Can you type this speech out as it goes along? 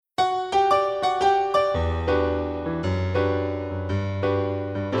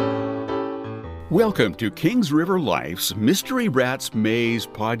Welcome to Kings River Life's Mystery Rats Maze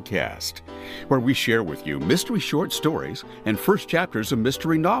podcast, where we share with you mystery short stories and first chapters of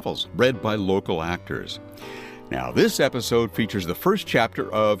mystery novels read by local actors. Now, this episode features the first chapter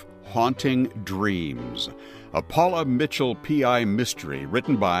of Haunting Dreams, a Paula Mitchell PI mystery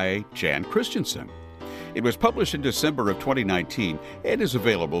written by Jan Christensen. It was published in December of 2019 and is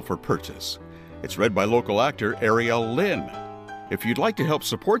available for purchase. It's read by local actor Ariel Lynn. If you'd like to help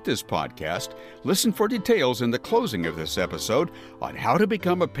support this podcast, listen for details in the closing of this episode on how to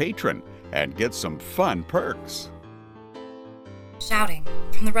become a patron and get some fun perks. Shouting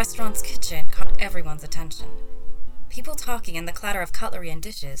from the restaurant's kitchen caught everyone's attention. People talking and the clatter of cutlery and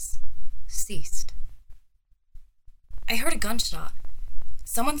dishes ceased. I heard a gunshot.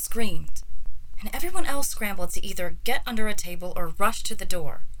 Someone screamed, and everyone else scrambled to either get under a table or rush to the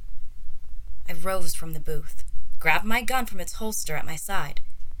door. I rose from the booth, grabbed my gun from its holster at my side,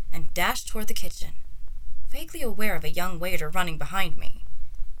 and dashed toward the kitchen, vaguely aware of a young waiter running behind me.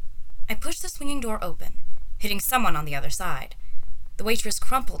 I pushed the swinging door open, hitting someone on the other side. The waitress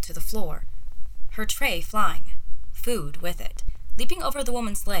crumpled to the floor, her tray flying, food with it. Leaping over the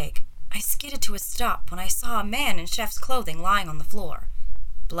woman's leg, I skidded to a stop when I saw a man in chef's clothing lying on the floor,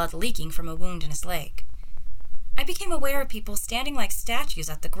 blood leaking from a wound in his leg. I became aware of people standing like statues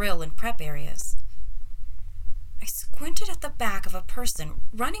at the grill and prep areas. I squinted at the back of a person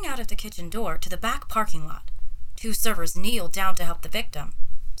running out of the kitchen door to the back parking lot. Two servers kneeled down to help the victim,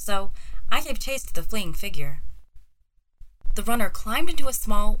 so I gave chase to the fleeing figure. The runner climbed into a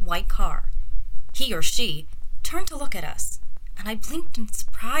small white car. He or she turned to look at us, and I blinked in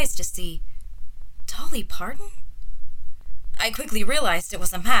surprise to see Dolly Parton? I quickly realized it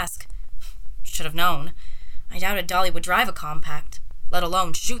was a mask. Should have known. I doubted Dolly would drive a compact, let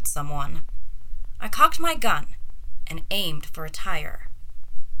alone shoot someone. I cocked my gun and aimed for a tire.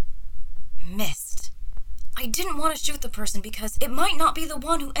 Missed. I didn't want to shoot the person because it might not be the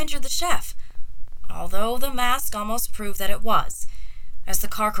one who injured the chef, although the mask almost proved that it was. As the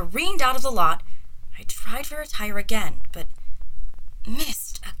car careened out of the lot, I tried for a tire again, but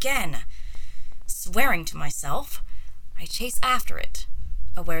missed again. Swearing to myself, I chased after it,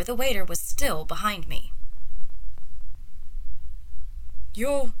 aware the waiter was still behind me.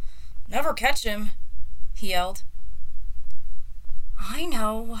 "You'll never catch him," he yelled. I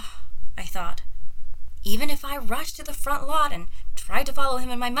know, I thought. Even if I rushed to the front lot and tried to follow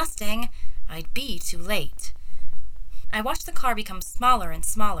him in my Mustang, I'd be too late. I watched the car become smaller and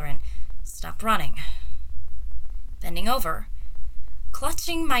smaller and stopped running. Bending over,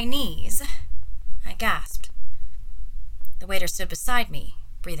 clutching my knees, I gasped. The waiter stood beside me,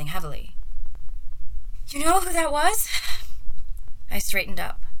 breathing heavily. "You know who that was?" I straightened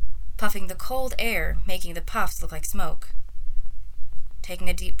up, puffing the cold air, making the puffs look like smoke. Taking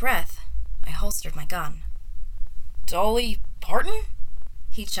a deep breath, I holstered my gun. "Dolly Parton?"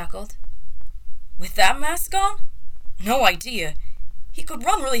 he chuckled. "With that mask on? No idea. He could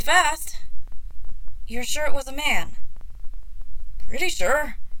run really fast." "You're sure it was a man?" "Pretty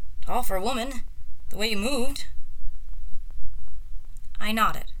sure. Tall for a woman, the way he moved." I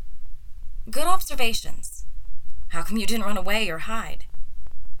nodded. "Good observations. How come you didn't run away or hide?"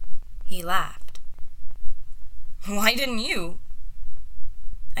 He laughed. "Why didn't you?"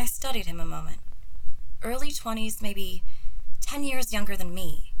 I studied him a moment. Early 20s, maybe 10 years younger than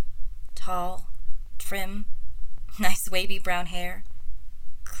me. Tall, trim, nice wavy brown hair,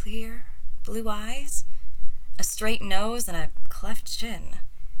 clear blue eyes, a straight nose, and a cleft chin.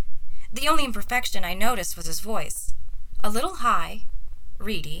 The only imperfection I noticed was his voice. A little high,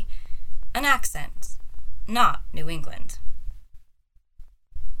 reedy, an accent, not New England.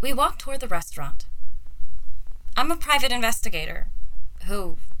 We walked toward the restaurant. "I'm a private investigator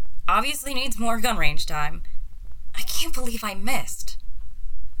who obviously needs more gun range time. I can't believe I missed.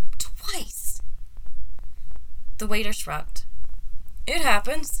 Twice." The waiter shrugged. "It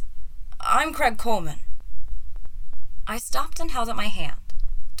happens. I'm Craig Coleman." I stopped and held out my hand,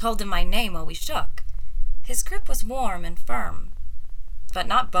 told him my name while we shook. His grip was warm and firm, but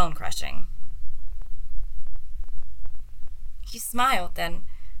not bone-crushing. He smiled, then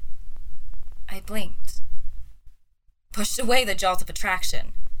I blinked, pushed away the jolt of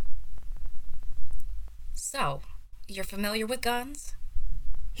attraction. "So, you're familiar with guns?"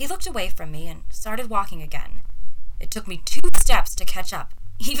 He looked away from me and started walking again. It took me 2 steps to catch up,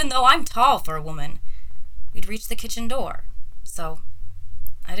 even though I'm tall for a woman. We'd reached the kitchen door, so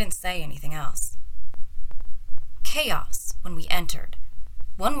I didn't say anything else. Chaos when we entered.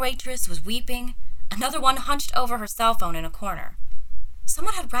 One waitress was weeping, another one hunched over her cell phone in a corner.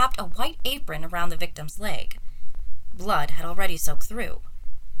 Someone had wrapped a white apron around the victim's leg. Blood had already soaked through.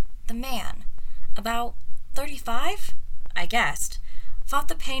 The man, About 35, I guessed, fought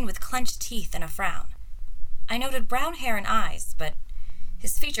the pain with clenched teeth and a frown. I noted brown hair and eyes, but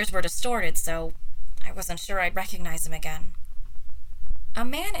his features were distorted, so I wasn't sure I'd recognize him again. A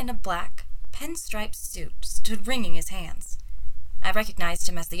man in a black, pinstripe suit stood wringing his hands. I recognized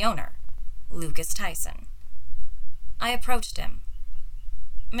him as the owner, Lucas Tyson. I approached him.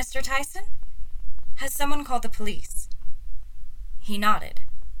 "Mr. Tyson? Has someone called the police?" He nodded,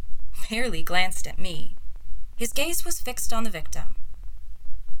 barely glanced at me. His gaze was fixed on the victim.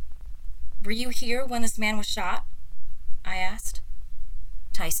 "Were you here when this man was shot?" I asked.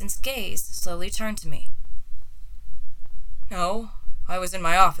 Tyson's gaze slowly turned to me. "No, I was in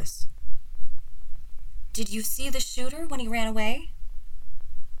my office." "Did you see the shooter when he ran away?"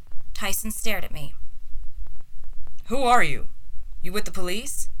 Tyson stared at me. "Who are you? You with the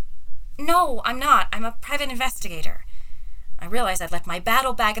police?" "No, I'm not. I'm a private investigator." I realized I'd left my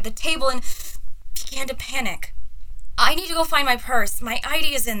battle bag at the table and began to panic. "I need to go find my purse. My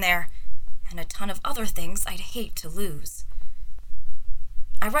ID is in there. And a ton of other things I'd hate to lose."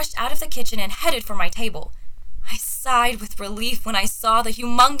 I rushed out of the kitchen and headed for my table. I sighed with relief when I saw the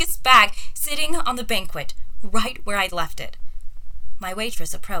humongous bag sitting on the banquet, right where I'd left it. My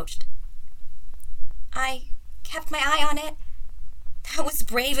waitress approached. "I kept my eye on it. That was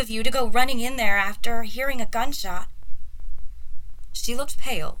brave of you to go running in there after hearing a gunshot." She looked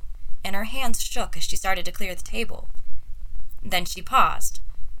pale, and her hands shook as she started to clear the table. Then she paused,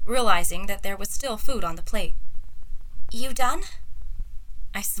 realizing that there was still food on the plate. "You done?"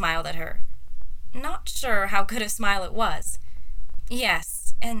 I smiled at her, not sure how good a smile it was.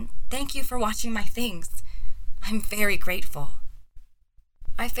 "Yes, and thank you for watching my things. I'm very grateful."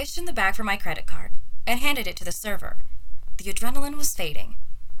 I fished in the bag for my credit card and handed it to the server. The adrenaline was fading,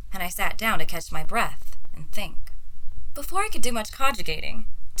 and I sat down to catch my breath and think. Before I could do much cogitating,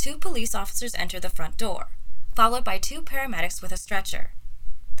 2 police officers entered the front door, followed by 2 paramedics with a stretcher.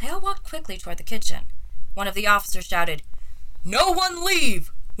 They all walked quickly toward the kitchen. One of the officers shouted, "No one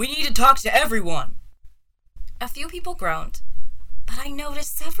leave! We need to talk to everyone!" A few people groaned, but I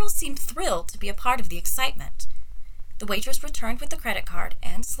noticed several seemed thrilled to be a part of the excitement. The waitress returned with the credit card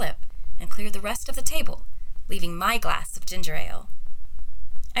and slip and cleared the rest of the table, leaving my glass of ginger ale.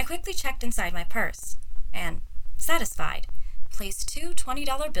 I quickly checked inside my purse and, satisfied, placed 2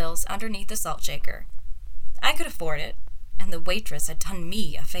 $20 bills underneath the salt shaker. I could afford it, and the waitress had done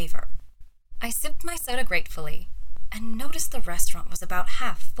me a favor. I sipped my soda gratefully and noticed the restaurant was about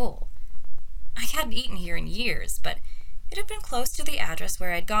half full. I hadn't eaten here in years, but it had been close to the address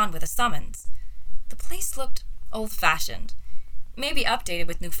where I'd gone with a summons. The place looked old-fashioned, maybe updated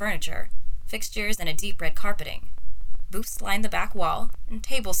with new furniture, fixtures, and a deep red carpeting. Booths lined the back wall, and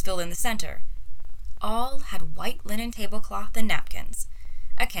tables filled in the center. All had white linen tablecloth and napkins,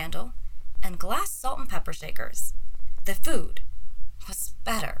 a candle, and glass salt and pepper shakers. The food was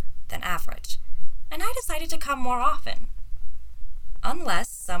better than average, and I decided to come more often. Unless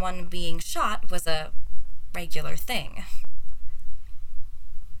someone being shot was a regular thing.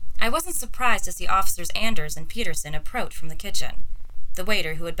 I wasn't surprised to see Officers Anders and Peterson approach from the kitchen. The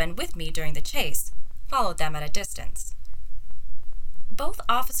waiter who had been with me during the chase followed them at a distance. Both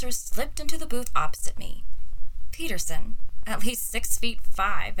officers slipped into the booth opposite me. Peterson, at least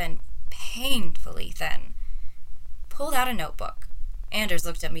 6'5" and painfully thin, pulled out a notebook. Anders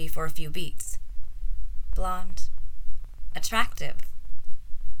looked at me for a few beats. Blonde. Attractive.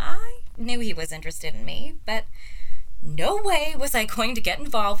 I knew he was interested in me, but no way was I going to get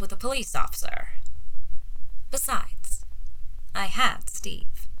involved with a police officer. Besides, I had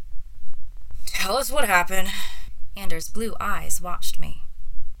Steve. "Tell us what happened." Anders' blue eyes watched me.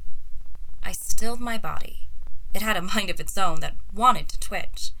 I stilled my body. It had a mind of its own that wanted to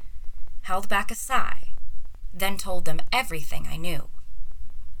twitch. Held back a sigh, then told them everything I knew.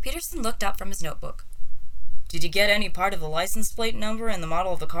 Peterson looked up from his notebook. "Did you get any part of the license plate number and the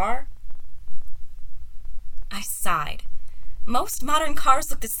model of the car?" I sighed. Most modern cars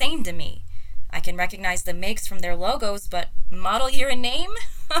look the same to me. I can recognize the makes from their logos, but model year and name?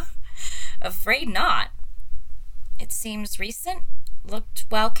 Afraid not. It seems recent, looked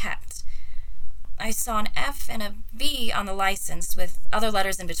well kept. I saw an F and a V on the license with other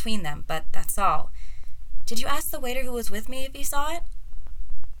letters in between them, but that's all. Did you ask the waiter who was with me if he saw it?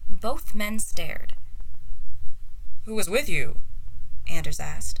 Both men stared. "Who was with you?" Anders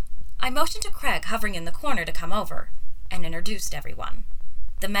asked. I motioned to Craig hovering in the corner to come over, and introduced everyone.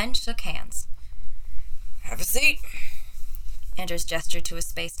 The men shook hands. "Have a seat." Anders gestured to a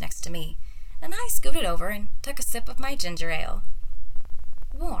space next to me, and I scooted over and took a sip of my ginger ale.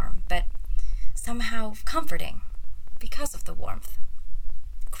 Warm, but somehow comforting, because of the warmth.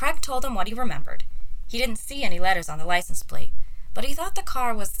 Craig told him what he remembered. He didn't see any letters on the license plate, but he thought the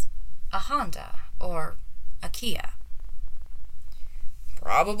car was a Honda or a Kia.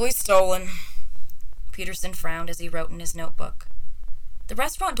 Probably stolen. Peterson frowned as he wrote in his notebook. The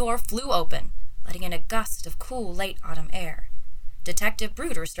restaurant door flew open, letting in a gust of cool late autumn air. Detective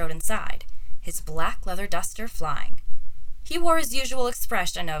Bruder strode inside, his black leather duster flying. He wore his usual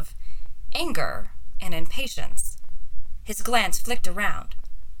expression of anger and impatience. His glance flicked around,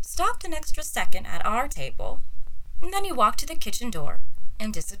 stopped an extra second at our table, and then he walked to the kitchen door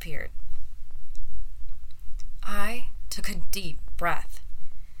and disappeared. I took a deep breath.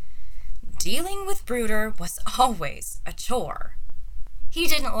 Dealing with Bruder was always a chore. He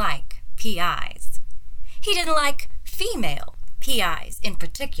didn't like PIs. He didn't like female PIs in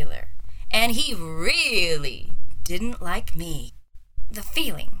particular, and he really didn't like me. The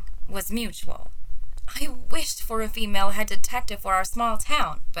feeling was mutual. I wished for a female head detective for our small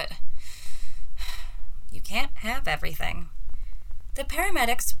town, but you can't have everything. The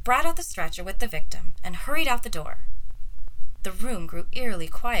paramedics brought out the stretcher with the victim and hurried out the door. The room grew eerily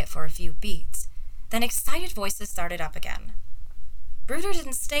quiet for a few beats. Then excited voices started up again. Bruder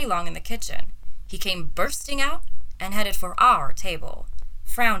didn't stay long in the kitchen. He came bursting out and headed for our table,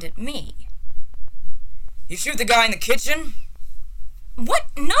 frowned at me. You shoot the guy in the kitchen? What?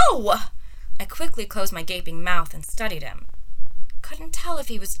 No! I quickly closed my gaping mouth and studied him. Couldn't tell if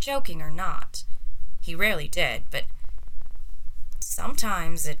he was joking or not. He rarely did, but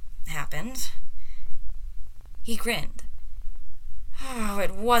sometimes it happened. He grinned. Oh,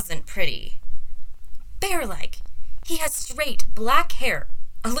 it wasn't pretty. Bear-like. He had straight black hair,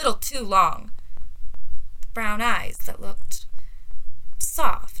 a little too long. Brown eyes that looked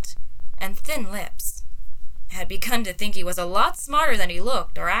soft, and thin lips. I had begun to think he was a lot smarter than he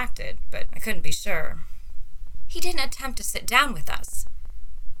looked or acted, but I couldn't be sure. He didn't attempt to sit down with us.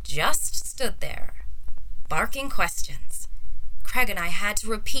 Just stood there, barking questions. Craig and I had to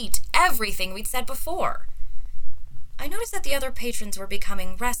repeat everything we'd said before. I noticed that the other patrons were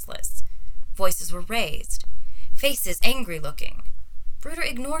becoming restless. Voices were raised, faces angry-looking. Bruder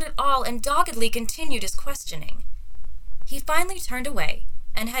ignored it all and doggedly continued his questioning. He finally turned away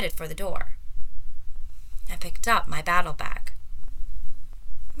and headed for the door. I picked up my battle bag.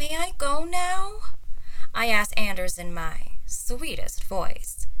 "May I go now?" I asked Anders in my sweetest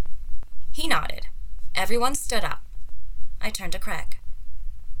voice. He nodded. Everyone stood up. I turned to Craig.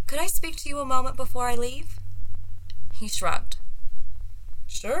 "Could I speak to you a moment before I leave?" He shrugged.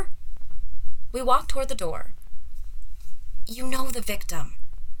 Sure. We walked toward the door. "You know the victim.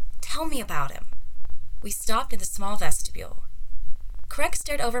 Tell me about him." We stopped in the small vestibule. Craig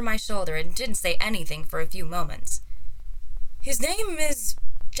stared over my shoulder and didn't say anything for a few moments. His name is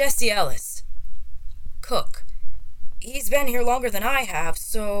Jesse Ellis. Cook. He's been here longer than I have,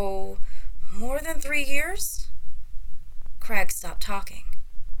 so more than 3 years? Craig stopped talking.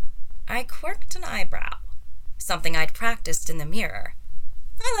 I quirked an eyebrow, something I'd practiced in the mirror.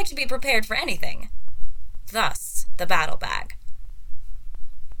 I like to be prepared for anything. Thus, the battle bag.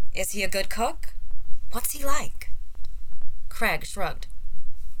 "Is he a good cook? What's he like?" Craig shrugged.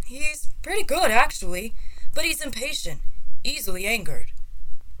 He's pretty good, actually, but he's impatient, easily angered.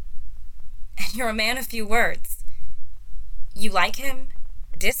 "And you're a man of few words. You like him?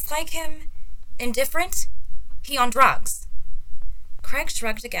 Dislike him? Indifferent? He on drugs?" Craig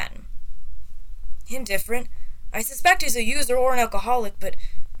shrugged again. Indifferent. I suspect he's a user or an alcoholic, but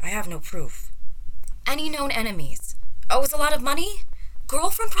I have no proof. "Any known enemies? Owes a lot of money?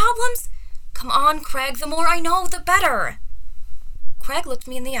 Girlfriend problems? Come on, Craig, the more I know, the better." Craig looked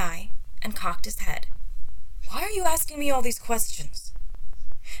me in the eye and cocked his head. Why are you asking me all these questions?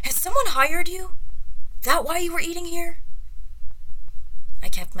 Has someone hired you? That why you were eating here? I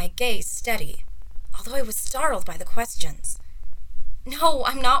kept my gaze steady, although I was startled by the questions. "No,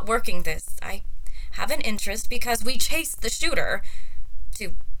 I'm not working this. I have an interest because we chased the shooter.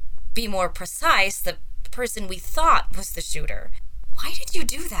 To be more precise, the person we thought was the shooter. Why did you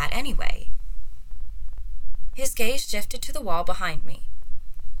do that anyway?" His gaze shifted to the wall behind me.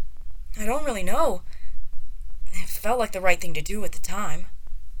 I don't really know. It felt like the right thing to do at the time.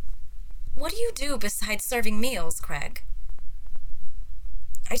 "What do you do besides serving meals, Craig?"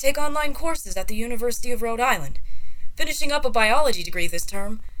 I take online courses at the University of Rhode Island, finishing up a biology degree this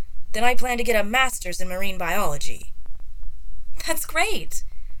term. Then I plan to get a master's in marine biology. "That's great.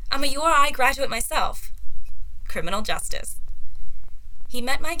 I'm a URI graduate myself. Criminal justice." He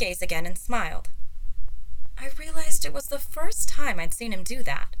met my gaze again and smiled. I realized it was the first time I'd seen him do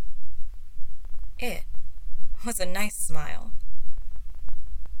that. It was a nice smile.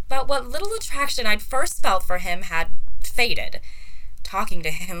 But what little attraction I'd first felt for him had faded. talking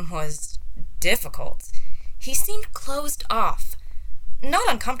to him was difficult. He seemed closed off. Not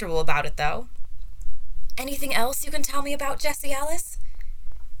uncomfortable about it, though. Anything else you can tell me about Jesse Ellis?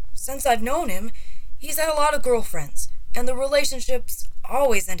 Since I've known him, he's had a lot of girlfriends, and the relationships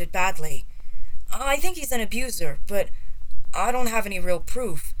always ended badly. I think he's an abuser, but I don't have any real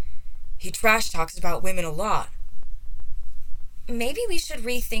proof. He trash talks about women a lot. Maybe we should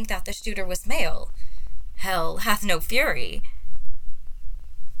rethink that the shooter was male. Hell hath no fury.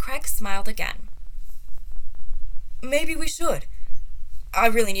 Craig smiled again. Maybe we should. I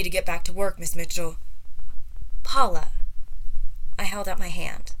really need to get back to work, Miss Mitchell. Paula. I held out my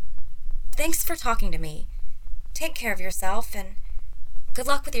hand. Thanks for talking to me. Take care of yourself, and good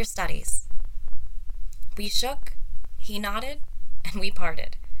luck with your studies. We shook, he nodded, and we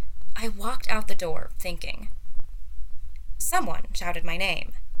parted. I walked out the door, thinking. Someone shouted my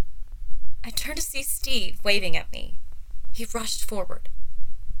name. I turned to see Steve waving at me. He rushed forward.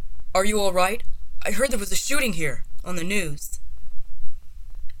 Are you all right? I heard there was a shooting here, on the news.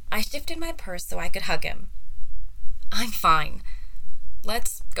 I shifted my purse so I could hug him. I'm fine.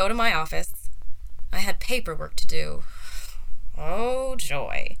 Let's go to my office. I had paperwork to do. Oh,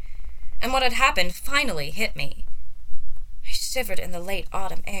 joy. And what had happened finally hit me. I shivered in the late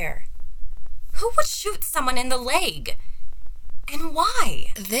autumn air. Who would shoot someone in the leg? And why?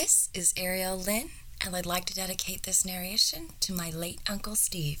 This is Ariel Lynn, and I'd like to dedicate this narration to my late Uncle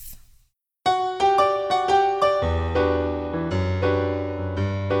Steve.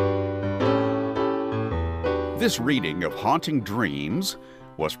 This reading of Haunting Dreams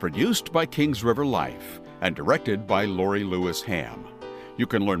was produced by Kings River Life and directed by Lori Lewis Ham. You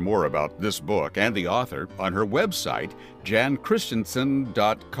can learn more about this book and the author on her website,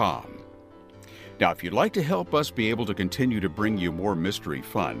 janchristensen.com. Now, if you'd like to help us be able to continue to bring you more mystery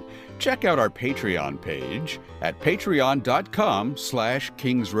fun, check out our Patreon page at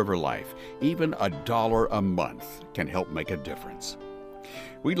patreon.com/KingsRiverLife. Even $1 a month can help make a difference.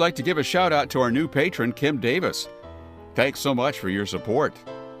 We'd like to give a shout out to our new patron, Kim Davis. Thanks so much for your support.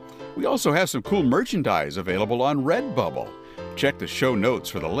 We also have some cool merchandise available on Redbubble. Check the show notes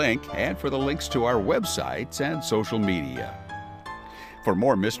for the link and for the links to our websites and social media. For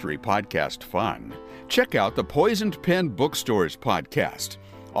more mystery podcast fun, check out the Poisoned Pen Bookstores podcast.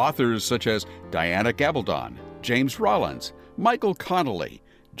 Authors such as Diana Gabaldon, James Rollins, Michael Connolly,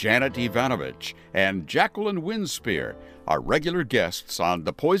 Janet Ivanovich, and Jacqueline Winspear are regular guests on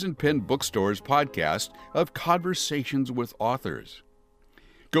the Poisoned Pen Bookstores podcast of Conversations with Authors.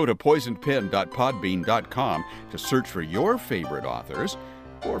 Go to poisonedpen.podbean.com to search for your favorite authors,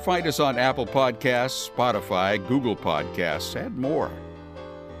 or find us on Apple Podcasts, Spotify, Google Podcasts, and more.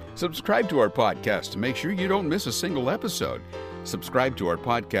 Subscribe to our podcast to make sure you don't miss a single episode. Subscribe to our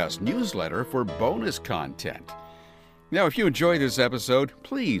podcast newsletter for bonus content. Now, if you enjoy this episode,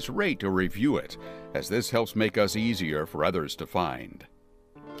 please rate or review it, as this helps make us easier for others to find.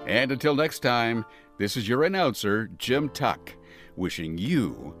 And until next time, this is your announcer, Jim Tuck, wishing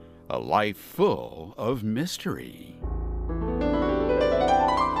you a life full of mystery.